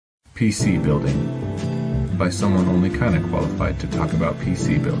PC building, by someone only kinda qualified to talk about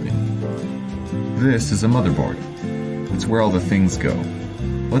PC building. This is a motherboard. It's where all the things go.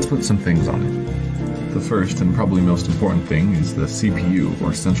 Let's put some things on it. The first and probably most important thing is the CPU,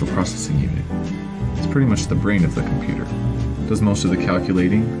 or Central Processing Unit. It's pretty much the brain of the computer. It does most of the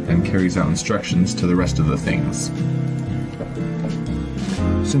calculating and carries out instructions to the rest of the things.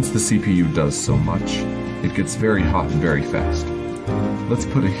 Since the CPU does so much, it gets very hot and very fast. Let's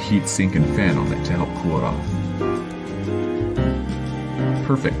put a heat sink and fan on it to help cool it off.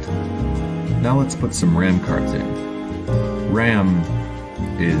 Perfect. Now let's put some RAM cards in. RAM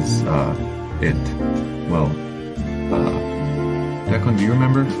is, Declan, do you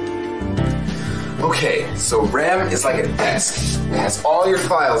remember? Okay, so RAM is like a desk. It has all your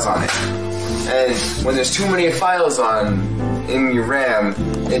files on it. And when there's too many files in your RAM,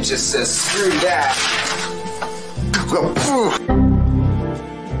 it just says, screw that.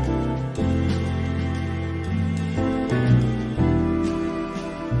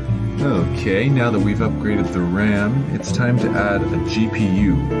 Okay, now that we've upgraded the RAM, it's time to add a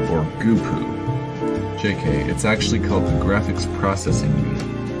GPU, or GPU. JK, it's actually called the Graphics Processing Unit,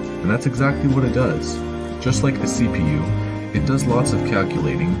 and that's exactly what it does. Just like the CPU, it does lots of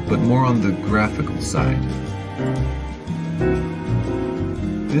calculating, but more on the graphical side.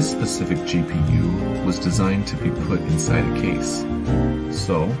 This specific GPU was designed to be put inside a case.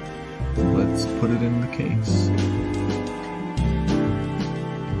 So, let's put it in the case.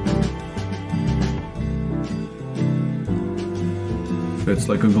 Fits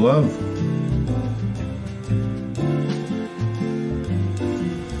like a glove.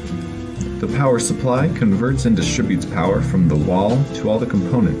 The power supply converts and distributes power from the wall to all the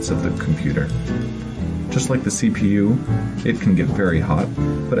components of the computer. Just like the CPU, it can get very hot,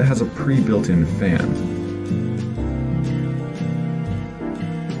 but it has a pre-built-in fan.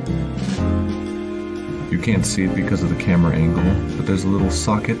 You can't see it because of the camera angle, but there's a little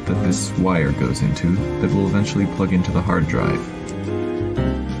socket that this wire goes into that will eventually plug into the hard drive.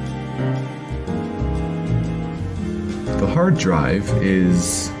 The hard drive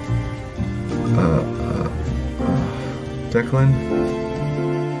is... Declan?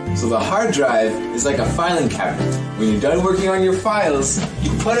 So the hard drive is like a filing cabinet. When you're done working on your files,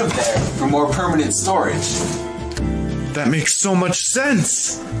 you put them there for more permanent storage. That makes so much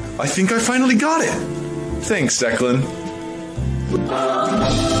sense! I think I finally got it! Thanks, Declan.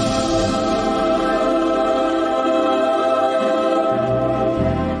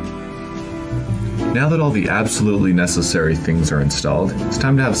 Now that all the absolutely necessary things are installed, it's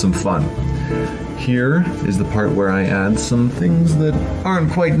time to have some fun. Here is the part where I add some things that aren't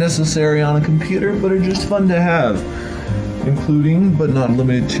quite necessary on a computer, but are just fun to have. Including, but not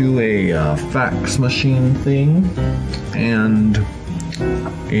limited to, a fax machine thing, and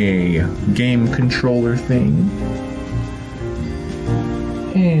a game controller thing,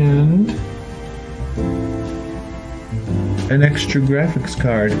 and an extra graphics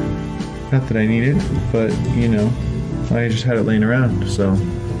card. Not that I need it, but, you know, I just had it laying around, so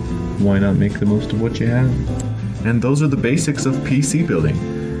why not make the most of what you have? And those are the basics of PC building.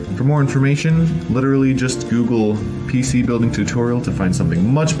 For more information, literally just Google PC building tutorial to find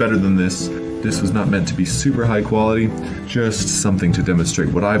something much better than this. This was not meant to be super high quality, just something to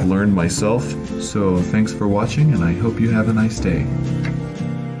demonstrate what I've learned myself. So thanks for watching, and I hope you have a nice day.